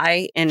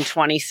fly in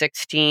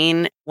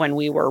 2016 when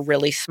we were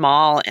really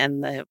small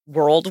and the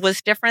world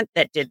was different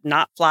that did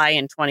not fly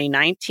in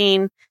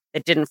 2019,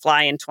 that didn't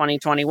fly in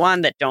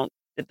 2021, that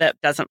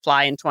doesn't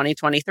fly in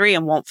 2023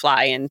 and won't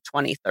fly in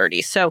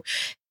 2030. So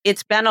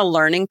it's been a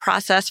learning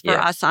process for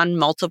us on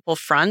multiple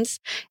fronts,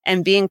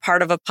 and being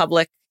part of a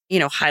public,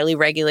 highly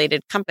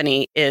regulated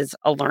company is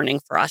a learning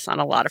for us on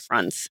a lot of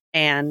fronts.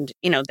 And,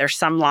 there's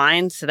some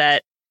lines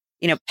that,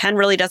 Penn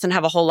really doesn't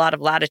have a whole lot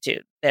of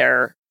latitude.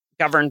 They're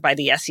governed by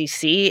the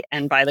SEC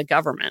and by the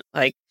government.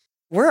 Like,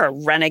 we're a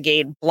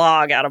renegade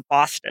blog out of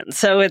Boston.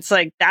 So it's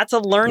like, that's a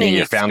learning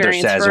experience. Your founder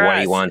says what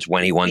he wants,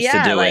 when he wants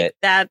to do it.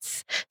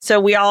 So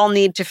we all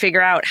need to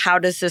figure out, how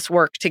does this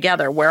work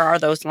together? Where are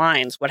those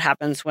lines? What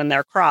happens when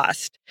they're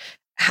crossed?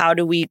 How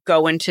do we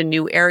go into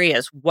new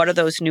areas? What are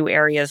those new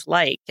areas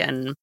like?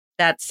 And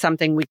that's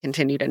something we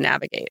continue to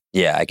navigate.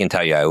 Yeah, I can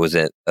tell you, I was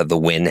at the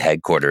Wynn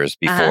headquarters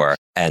before,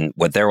 and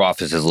what their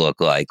offices look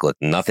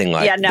nothing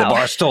like the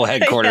Barstool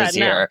headquarters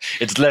here.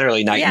 It's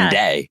literally night and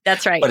day.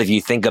 That's right. But if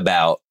you think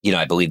about,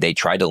 I believe they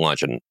tried to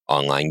launch an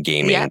online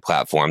gaming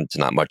platform to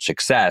not much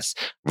success.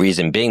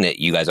 Reason being that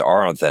you guys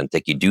are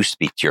authentic. You do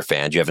speak to your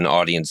fans. You have an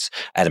audience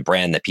and a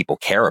brand that people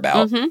care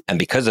about. Mm-hmm. And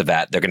because of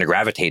that, they're going to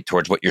gravitate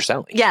towards what you're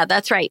selling. Yeah,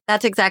 that's right.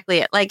 That's exactly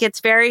it. Like, it's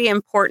very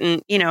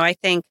important. I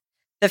think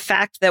the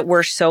fact that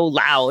we're so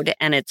loud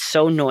and it's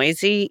so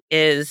noisy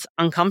is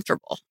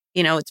uncomfortable.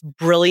 It's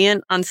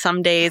brilliant on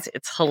some days.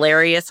 It's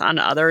hilarious on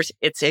others.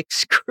 It's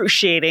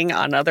excruciating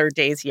on other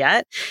days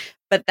yet.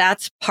 But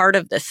that's part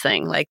of this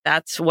thing. Like,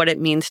 that's what it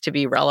means to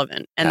be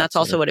relevant. And that's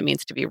also what it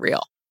means to be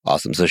real.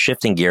 Awesome. So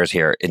shifting gears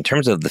here, in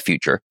terms of the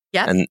future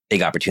and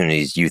big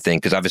opportunities, you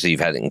think, because obviously you've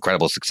had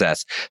incredible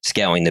success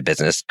scaling the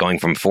business, going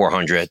from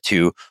 400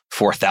 to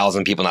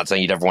 4,000 people, not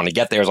saying you'd ever want to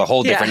get there. It's a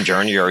whole different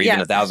journey, or even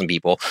 1,000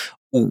 people.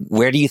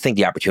 Where do you think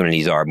the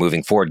opportunities are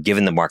moving forward,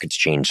 given the market's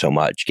changed so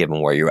much,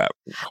 given where you're at?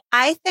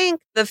 I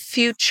think the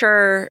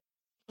future,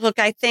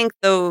 I think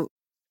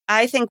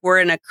we're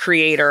in a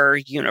creator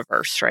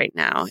universe right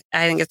now.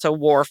 I think it's a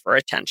war for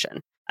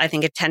attention. I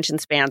think attention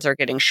spans are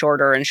getting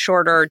shorter and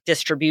shorter.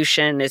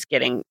 Distribution is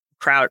getting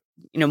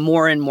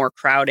more and more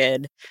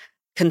crowded.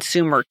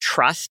 consumer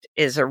trust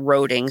is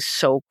eroding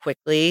so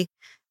quickly,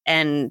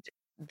 and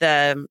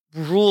the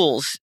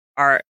rules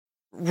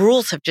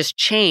have just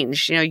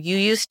changed. You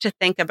used to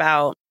think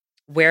about,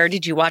 where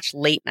did you watch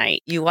late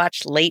night? You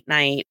watched late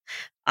night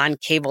on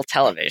cable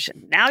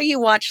television. Now you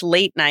watch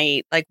late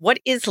night. Like, what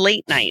is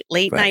late night?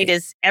 Late night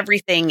is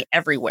everything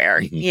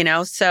everywhere,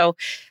 So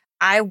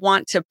I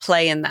want to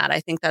play in that. I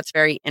think that's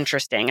very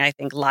interesting. I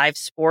think live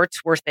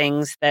sports were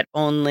things that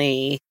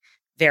only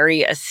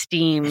very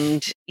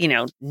esteemed,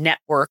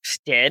 networks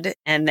did,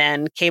 and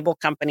then cable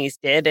companies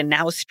did, and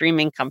now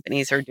streaming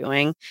companies are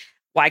doing.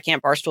 Why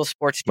can't Barstool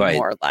Sports do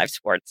more live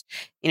sports?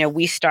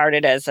 We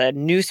started as a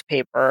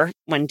newspaper.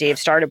 When Dave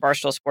started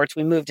Barstool Sports,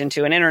 we moved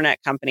into an internet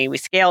company. We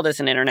scaled as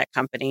an internet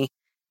company.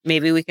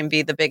 Maybe we can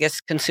be the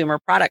biggest consumer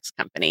products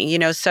company,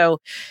 So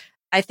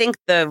I think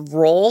the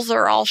roles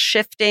are all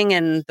shifting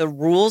and the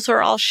rules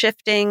are all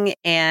shifting.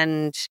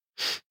 And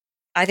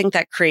I think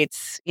that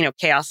creates,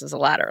 chaos as a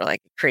ladder.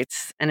 Like, it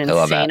creates an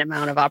insane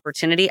amount of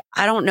opportunity.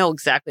 I don't know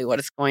exactly what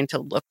it's going to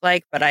look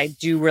like, but I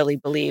do really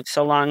believe,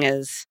 so long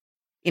as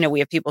we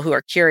have people who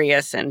are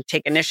curious and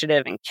take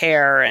initiative and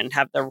care and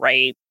have the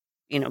right,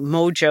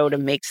 mojo to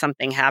make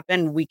something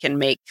happen, we can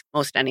make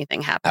most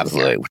anything happen.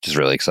 Absolutely, which is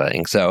really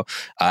exciting. So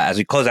as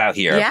we close out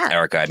here,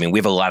 Erika, we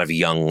have a lot of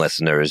young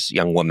listeners,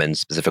 young women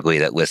specifically,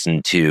 that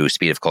listen to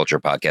Speed of Culture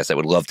podcast that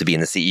would love to be in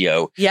the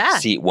CEO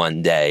seat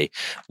one day.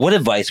 What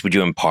advice would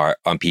you impart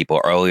on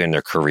people earlier in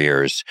their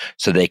careers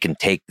so they can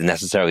take the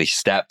necessary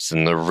steps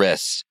and the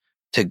risks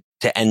to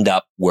end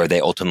up where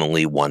they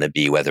ultimately want to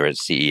be, whether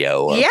it's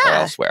CEO or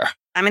elsewhere?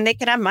 They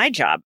could have my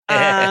job.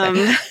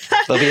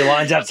 There'll be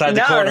lines outside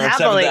the corner of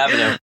 7th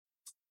Avenue.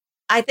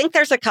 I think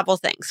there's a couple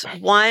things.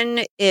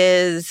 One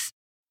is,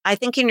 I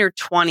think in your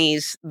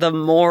 20s, the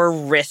more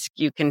risk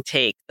you can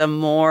take, the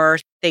more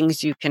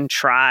things you can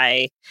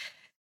try,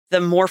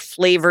 the more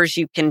flavors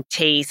you can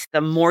taste,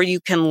 the more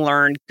you can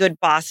learn. Good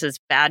bosses,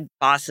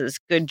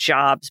 good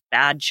jobs,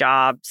 bad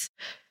jobs.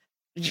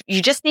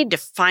 You just need to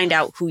find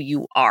out who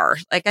you are.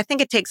 Like, I think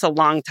it takes a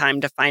long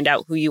time to find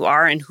out who you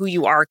are, and who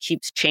you are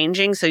keeps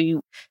changing. So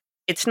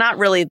it's not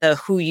really the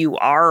who you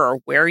are or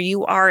where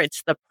you are.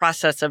 It's the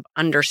process of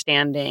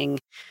understanding,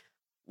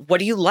 what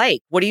do you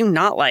like? What do you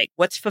not like?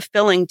 What's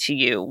fulfilling to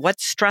you?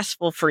 What's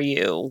stressful for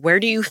you?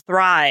 Where do you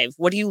thrive?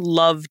 What do you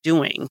love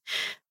doing?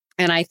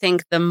 And I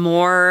think the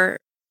more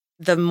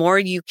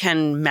you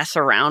can mess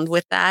around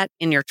with that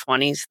in your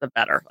 20s, the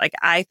better. Like,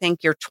 I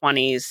think your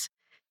 20s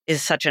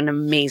is such an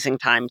amazing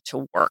time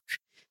to work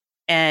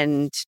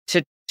and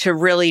to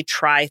really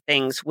try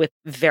things with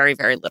very,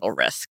 very little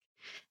risk.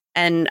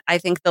 And I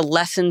think the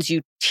lessons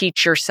you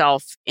teach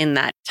yourself in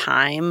that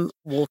time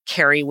will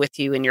carry with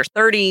you in your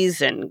 30s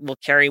and will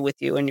carry with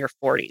you in your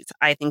 40s.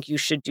 I think you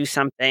should do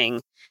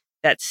something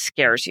that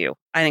scares you.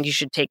 I think you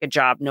should take a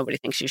job nobody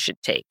thinks you should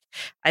take.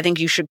 I think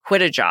you should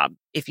quit a job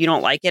if you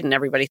don't like it and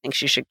everybody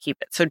thinks you should keep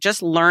it. So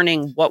just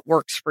learning what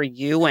works for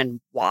you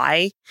and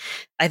why,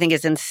 I think,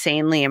 is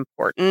insanely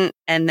important.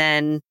 And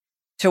then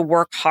to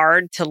work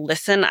hard, to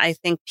listen. I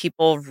think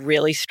people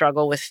really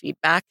struggle with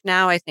feedback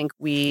now. I think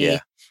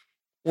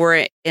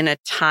we're in a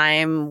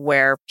time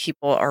where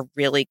people are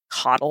really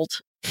coddled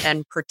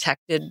and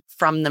protected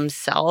from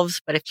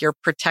themselves. But if you're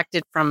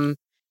protected from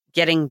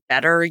getting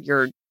better,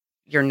 you're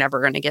never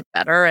going to get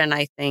better. And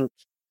I think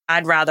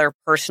I'd rather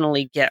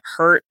personally get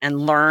hurt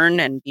and learn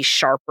and be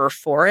sharper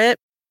for it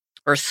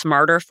or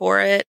smarter for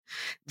it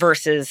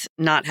versus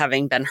not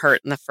having been hurt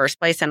in the first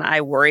place. And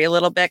I worry a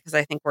little bit because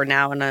I think we're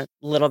now in a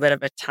little bit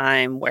of a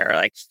time where,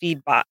 like,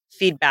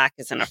 feedback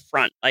is an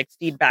affront, like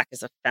feedback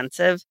is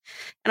offensive.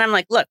 And I'm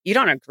like, look, you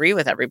don't agree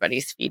with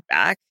everybody's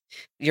feedback.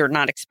 You're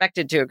not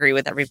expected to agree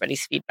with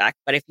everybody's feedback.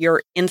 But if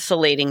you're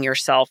insulating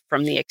yourself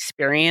from the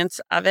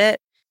experience of it,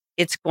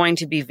 it's going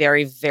to be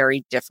very,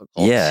 very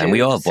difficult. Yeah, and we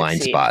all have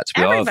blind spots.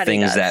 We all have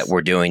things that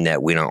we're doing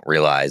that we don't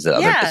realize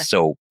that are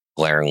so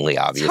glaringly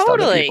obvious to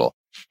other people.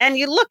 And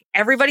you look,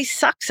 everybody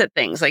sucks at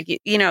things. Like,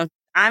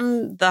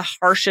 I'm the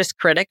harshest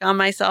critic on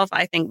myself.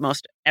 I think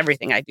most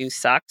everything I do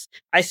sucks.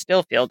 I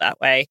still feel that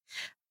way.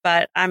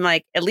 But I'm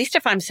like, at least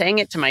if I'm saying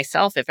it to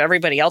myself, if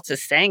everybody else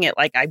is saying it,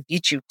 like, I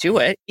beat you to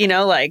it,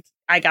 like,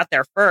 I got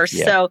there first.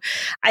 Yeah. So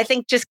I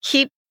think just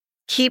keep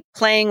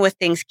playing with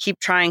things, keep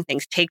trying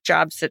things, take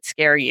jobs that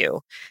scare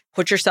you,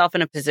 put yourself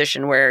in a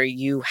position where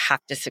you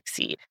have to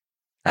succeed.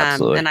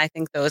 Absolutely. And I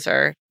think those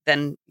are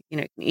then, you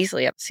can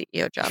easily have a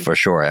CEO job. For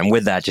sure. And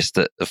with that, just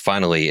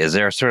finally, is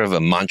there sort of a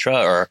mantra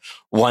or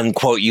one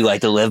quote you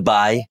like to live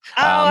by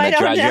that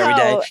drives you every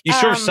day? You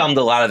sort of summed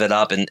a lot of it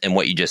up in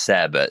what you just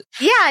said, but.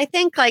 Yeah, I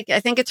think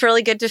it's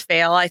really good to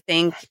fail. I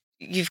think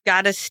you've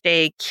got to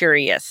stay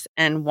curious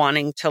and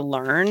wanting to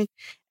learn.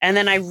 And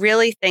then I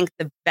really think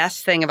the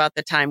best thing about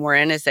the time we're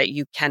in is that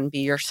you can be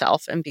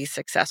yourself and be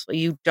successful.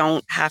 You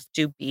don't have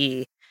to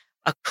be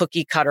a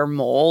cookie cutter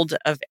mold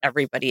of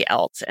everybody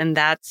else. And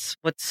that's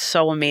what's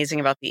so amazing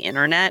about the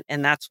internet.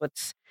 And that's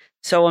what's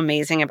so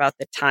amazing about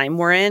the time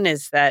we're in,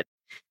 is that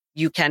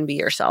you can be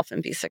yourself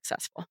and be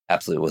successful.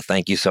 Absolutely. Well,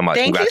 thank you so much.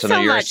 Thank Congrats you so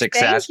on your much.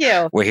 success.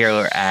 Thank you. We're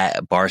here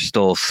at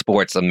Barstool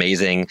Sports,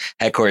 amazing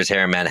headquarters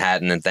here in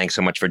Manhattan. And thanks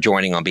so much for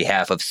joining on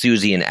behalf of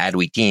Susie and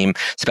Adweek team.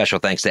 Special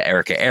thanks to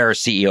Erika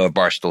Ayers, CEO of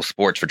Barstool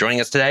Sports, for joining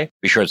us today.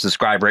 Be sure to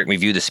subscribe, rate, and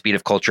review the Speed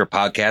of Culture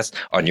podcast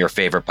on your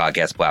favorite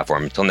podcast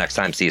platform. Until next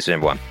time, see you soon,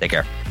 everyone. Take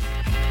care.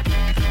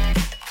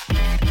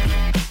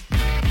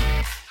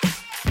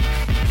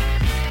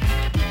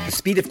 The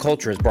Speed of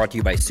Culture is brought to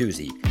you by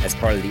Susie as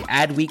part of the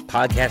Adweek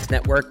Podcast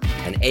Network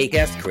and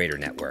Acast Creator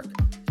Network.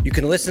 You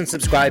can listen and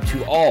subscribe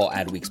to all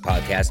Adweek's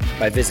podcasts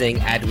by visiting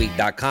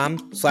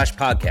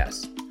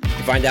adweek.com/podcasts.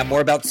 To find out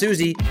more about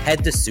Susie,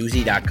 head to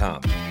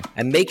susie.com.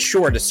 And make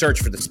sure to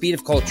search for The Speed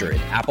of Culture in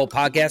Apple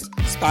Podcasts,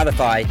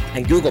 Spotify,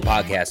 and Google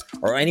Podcasts,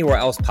 or anywhere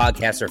else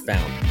podcasts are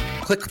found.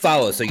 Click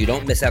follow so you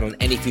don't miss out on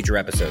any future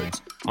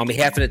episodes. On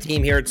behalf of the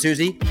team here at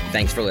Susie,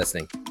 thanks for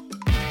listening.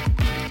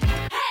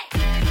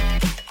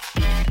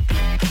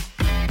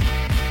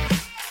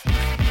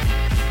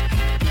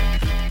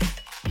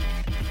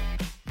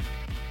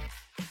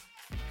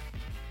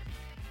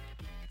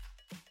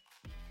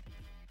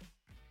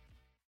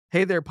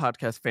 Hey there,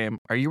 podcast fam.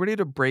 Are you ready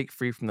to break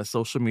free from the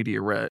social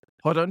media rut?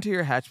 Hold on to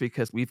your hatch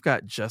because we've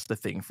got just the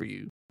thing for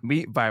you.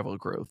 Meet Viral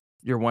Growth,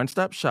 your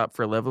one-stop shop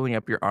for leveling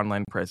up your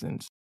online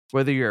presence.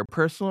 Whether you're a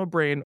personal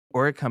brand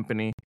or a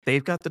company,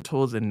 they've got the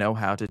tools and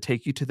know-how to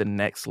take you to the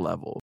next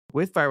level.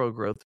 With Viral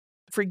Growth,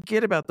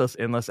 forget about those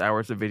endless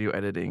hours of video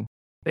editing.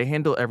 They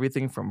handle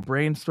everything from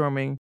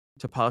brainstorming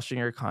to polishing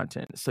your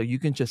content so you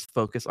can just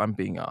focus on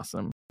being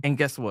awesome. And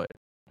guess what?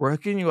 We're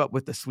hooking you up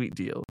with a sweet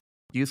deal.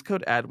 Use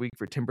code ADWEEK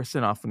for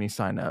 10% off when you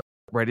sign up.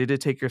 Ready to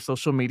take your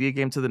social media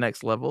game to the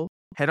next level?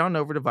 Head on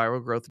over to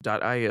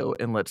viralgrowth.io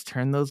and let's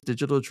turn those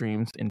digital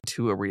dreams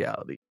into a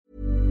reality.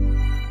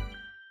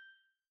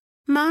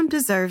 Mom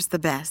deserves the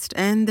best,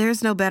 and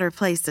there's no better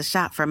place to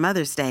shop for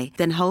Mother's Day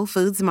than Whole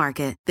Foods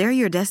Market. They're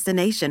your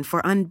destination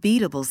for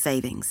unbeatable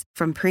savings,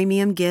 from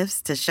premium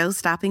gifts to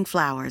show-stopping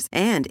flowers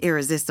and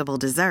irresistible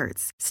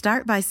desserts.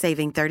 Start by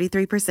saving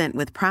 33%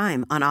 with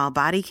Prime on all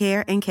body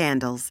care and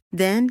candles.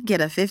 Then get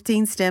a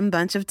 15-stem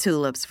bunch of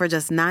tulips for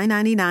just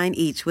 $9.99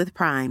 each with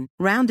Prime.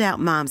 Round out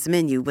Mom's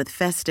menu with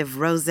festive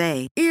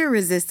rosé,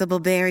 irresistible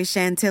berry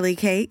chantilly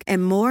cake,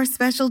 and more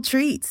special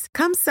treats.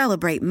 Come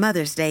celebrate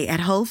Mother's Day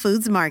at Whole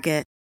Foods Market.